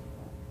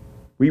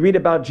 We read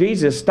about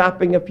Jesus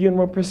stopping a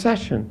funeral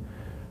procession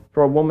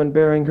for a woman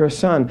burying her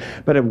son.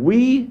 But if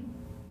we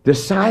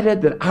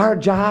decided that our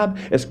job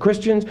as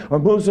Christians or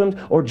Muslims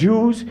or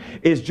Jews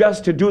is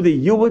just to do the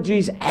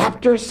eulogies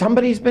after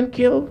somebody's been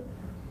killed,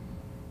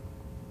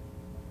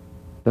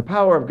 the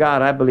power of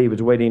God, I believe,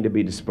 is waiting to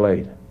be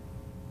displayed.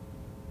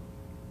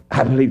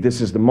 I believe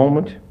this is the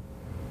moment.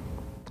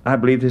 I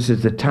believe this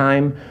is the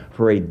time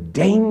for a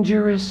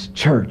dangerous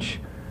church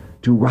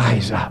to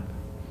rise up.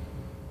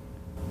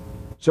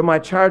 So my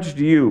charge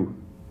to you,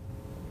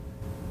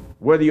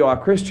 whether you are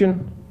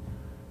Christian,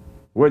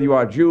 whether you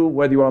are Jew,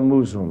 whether you are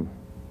Muslim,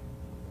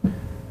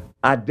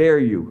 I dare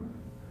you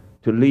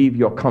to leave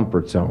your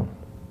comfort zone.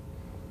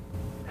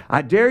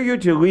 I dare you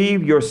to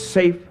leave your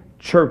safe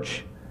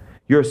church,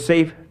 your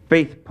safe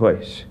faith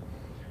place.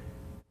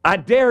 I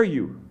dare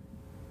you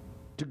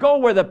to go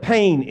where the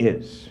pain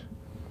is.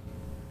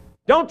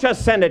 Don't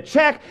just send a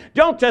check.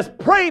 Don't just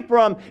pray for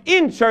them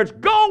in church.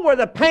 Go where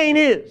the pain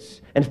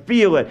is and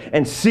feel it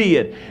and see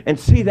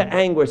the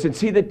anguish and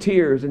see the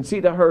tears and see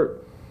the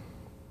hurt.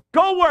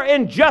 Go where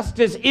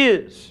injustice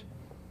is.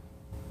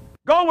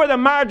 Go where the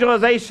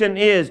marginalization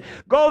is.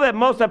 Go that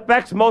most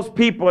affects most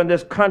people in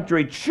this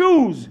country.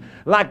 Choose,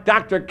 like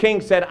Dr.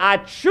 King said, I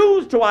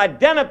choose to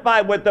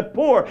identify with the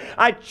poor.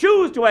 I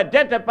choose to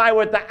identify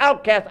with the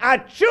outcast. I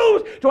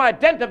choose to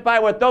identify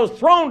with those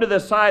thrown to the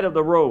side of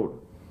the road.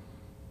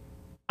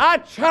 I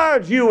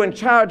charge you and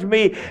charge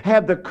me,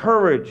 have the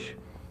courage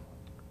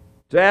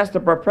to ask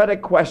the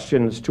prophetic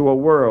questions to a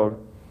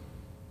world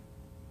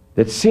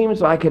that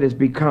seems like it has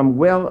become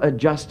well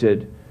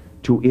adjusted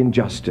to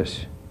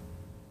injustice.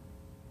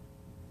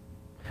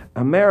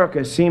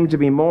 America seems to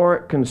be more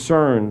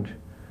concerned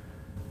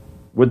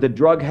with the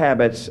drug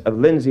habits of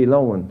Lindsay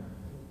Lohan.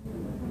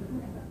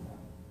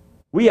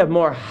 We have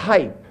more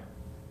hype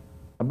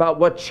about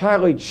what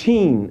Charlie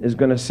Sheen is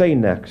going to say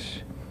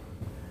next.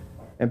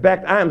 In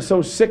fact, I am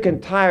so sick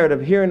and tired of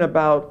hearing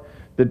about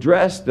the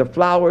dress, the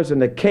flowers,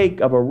 and the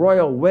cake of a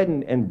royal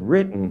wedding in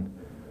Britain.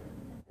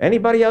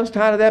 Anybody else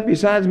tired of that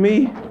besides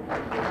me?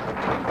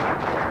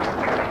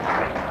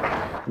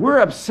 We're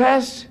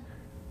obsessed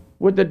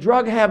with the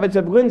drug habits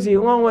of Lindsay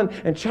Lohan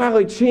and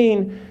Charlie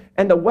Sheen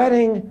and the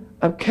wedding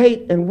of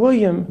Kate and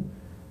William,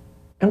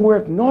 and we're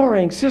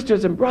ignoring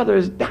sisters and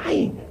brothers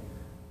dying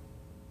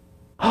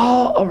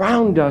all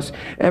around us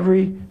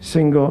every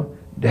single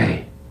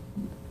day.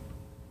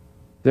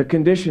 The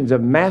conditions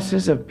of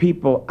masses of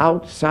people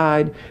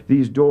outside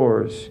these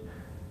doors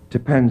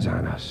depends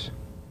on us.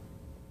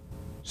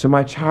 So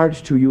my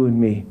charge to you and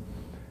me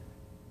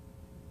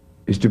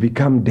is to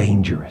become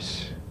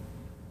dangerous.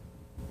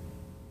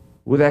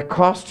 Will that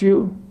cost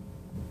you?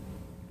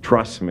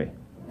 Trust me.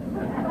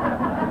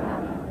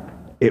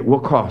 It will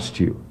cost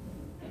you.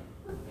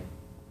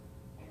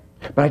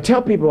 But I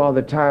tell people all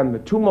the time, the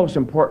two most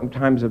important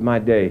times of my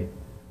day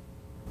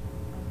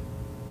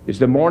is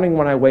the morning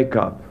when I wake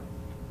up.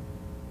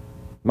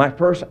 My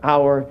first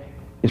hour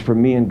is for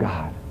me and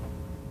God.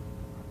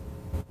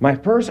 My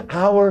first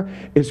hour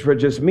is for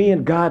just me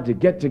and God to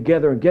get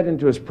together and get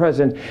into His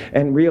presence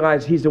and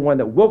realize He's the one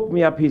that woke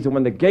me up. He's the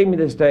one that gave me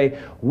this day.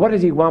 What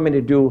does He want me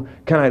to do?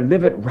 Can I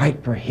live it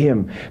right for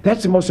Him?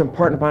 That's the most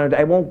important part of the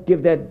day. I won't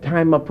give that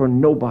time up for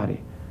nobody.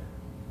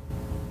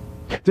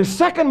 The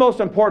second most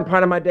important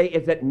part of my day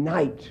is at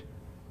night,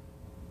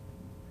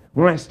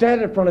 when I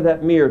stand in front of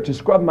that mirror to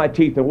scrub my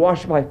teeth and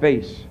wash my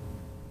face.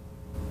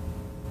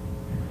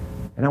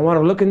 And I want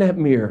to look in that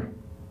mirror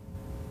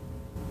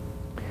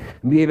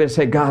and be able to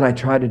say, God, I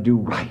try to do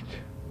right.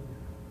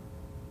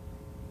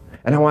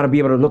 And I want to be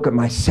able to look at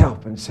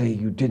myself and say,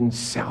 you didn't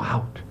sell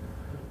out.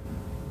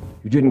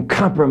 You didn't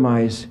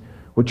compromise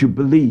what you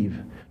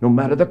believe, no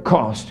matter the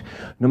cost,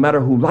 no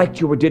matter who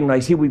liked you or didn't. I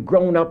see we've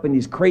grown up in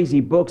these crazy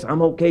books.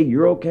 I'm okay,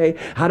 you're okay.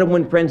 How to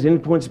win friends,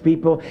 influence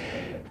people.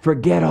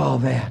 Forget all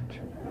that.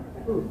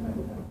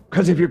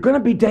 Because if you're going to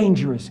be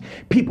dangerous,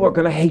 people are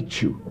going to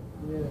hate you.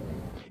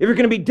 If you're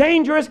going to be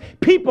dangerous,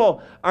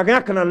 people are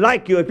not going to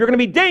like you. If you're going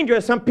to be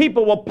dangerous, some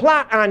people will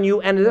plot on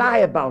you and lie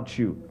about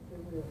you.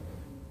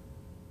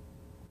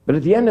 But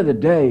at the end of the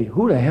day,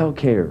 who the hell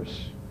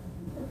cares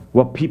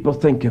what people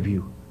think of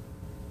you?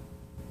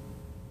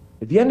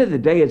 At the end of the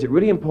day, is it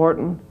really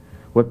important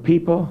what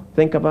people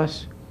think of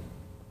us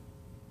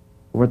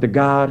or what the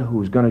God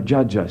who's going to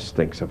judge us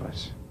thinks of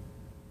us?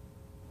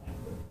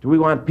 Do we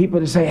want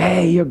people to say,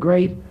 hey, you're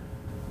great?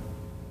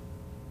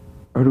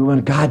 Or do we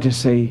want God to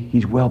say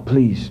he's well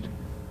pleased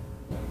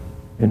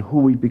in who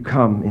we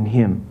become in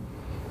him?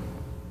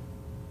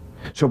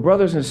 So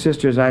brothers and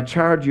sisters, I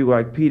charge you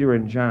like Peter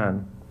and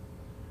John,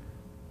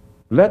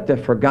 let the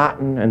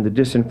forgotten and the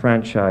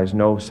disenfranchised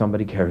know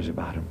somebody cares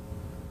about them.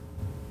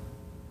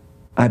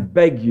 I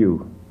beg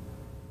you,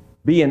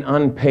 be an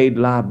unpaid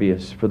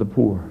lobbyist for the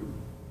poor.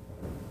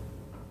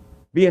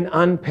 Be an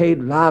unpaid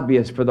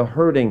lobbyist for the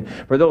hurting,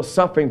 for those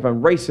suffering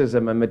from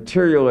racism and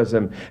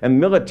materialism and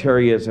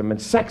militarism and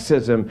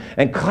sexism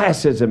and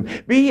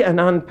classism. Be an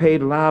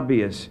unpaid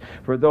lobbyist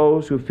for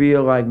those who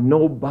feel like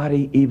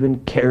nobody even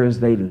cares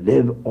they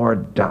live or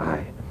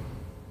die.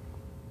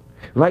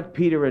 Like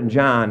Peter and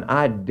John,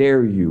 I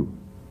dare you,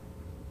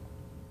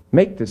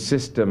 make the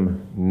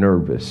system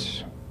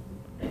nervous.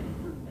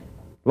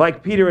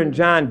 Like Peter and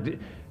John,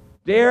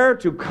 dare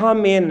to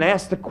come in and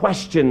ask the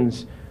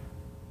questions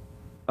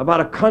about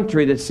a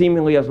country that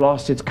seemingly has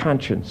lost its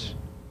conscience.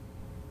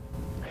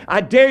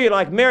 I dare you,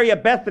 like Mary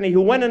of Bethany, who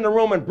went in the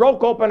room and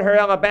broke open her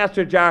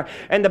alabaster jar,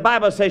 and the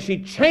Bible says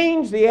she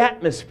changed the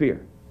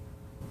atmosphere.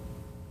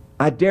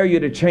 I dare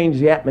you to change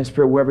the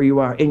atmosphere wherever you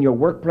are, in your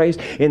workplace,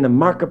 in the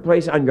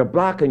marketplace, on your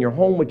block, in your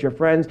home with your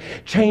friends.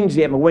 Change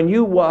the atmosphere. When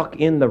you walk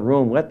in the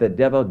room, let the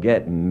devil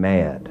get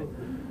mad.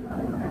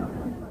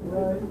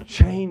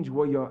 Change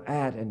where you're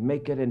at and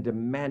make it and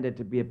demand it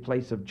to be a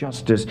place of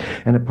justice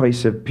and a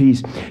place of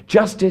peace.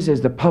 Justice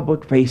is the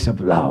public face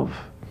of love.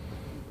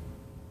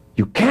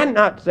 You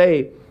cannot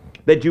say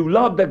that you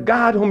love the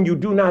God whom you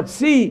do not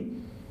see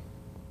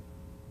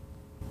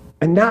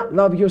and not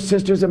love your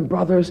sisters and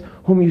brothers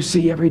whom you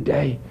see every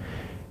day.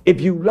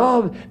 If you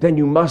love, then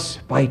you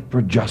must fight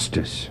for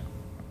justice.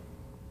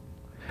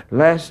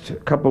 Last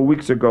couple of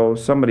weeks ago,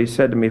 somebody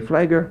said to me,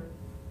 Pfleger,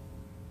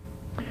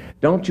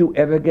 don't you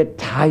ever get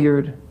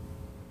tired?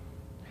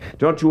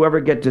 Don't you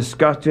ever get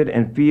disgusted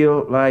and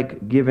feel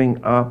like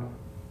giving up?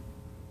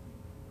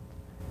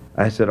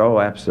 I said, oh,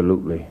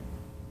 absolutely.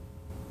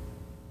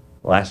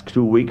 Last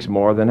 2 weeks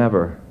more than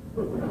ever.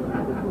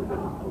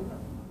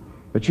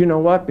 But you know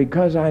what?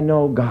 Because I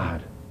know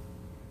God,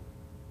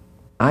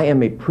 I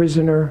am a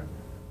prisoner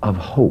of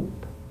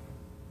hope.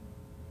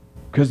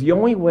 Because the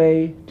only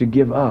way to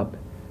give up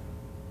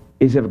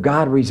is if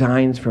God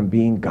resigns from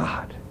being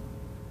God.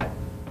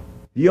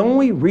 The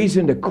only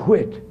reason to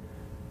quit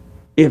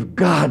if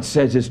God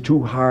says it's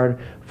too hard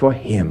for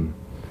him.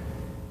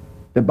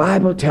 The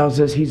Bible tells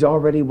us he's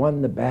already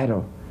won the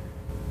battle.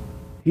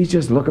 He's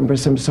just looking for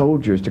some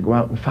soldiers to go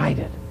out and fight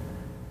it.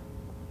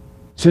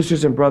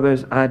 Sisters and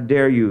brothers, I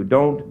dare you,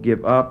 don't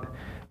give up,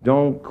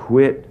 don't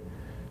quit,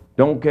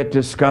 don't get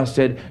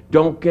disgusted,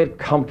 don't get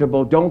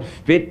comfortable, don't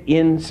fit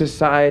in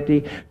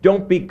society,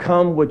 don't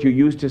become what you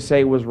used to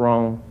say was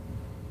wrong.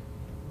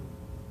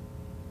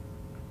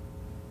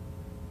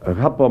 A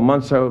couple of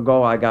months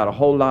ago, I got a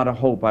whole lot of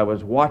hope. I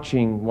was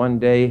watching one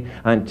day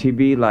on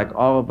TV like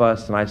all of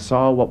us, and I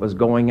saw what was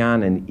going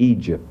on in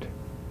Egypt.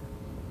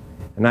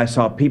 And I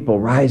saw people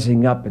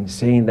rising up and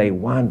saying they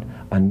want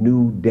a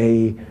new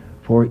day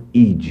for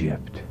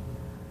Egypt.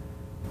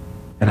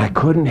 And I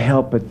couldn't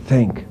help but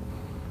think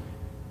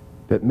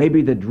that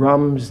maybe the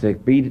drums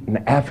that beat in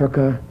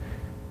Africa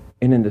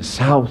and in the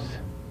South,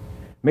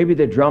 maybe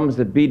the drums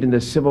that beat in the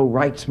civil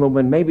rights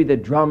movement, maybe the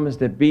drums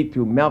that beat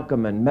through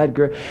Malcolm and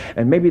Medgar,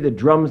 and maybe the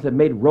drums that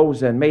made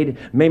Rosa and made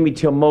Mamie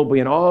Till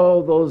Mobley and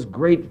all those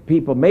great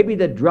people, maybe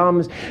the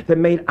drums that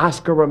made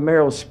Oscar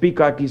Romero speak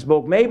like he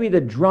spoke, maybe the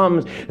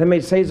drums that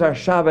made Cesar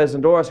Chavez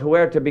and Doris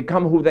Huerta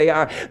become who they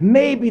are,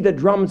 maybe the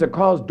drums that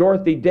caused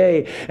Dorothy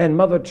Day and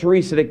Mother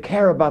Teresa to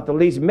care about the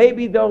least,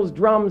 maybe those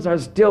drums are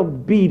still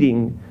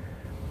beating.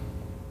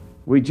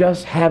 We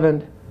just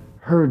haven't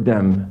heard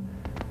them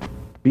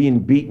being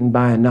beaten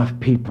by enough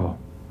people.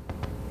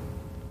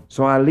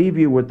 So I leave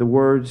you with the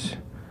words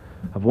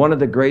of one of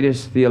the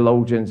greatest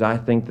theologians I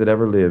think that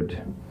ever lived,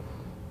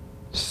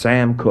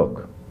 Sam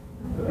Cooke.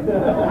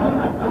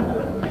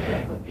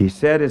 He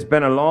said, it's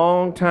been a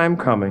long time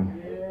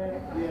coming,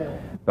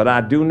 but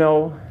I do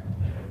know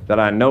that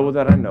I know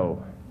that I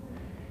know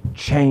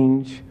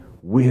change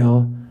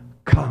will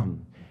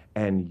come,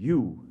 and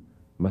you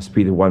must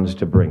be the ones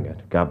to bring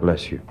it. God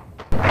bless you.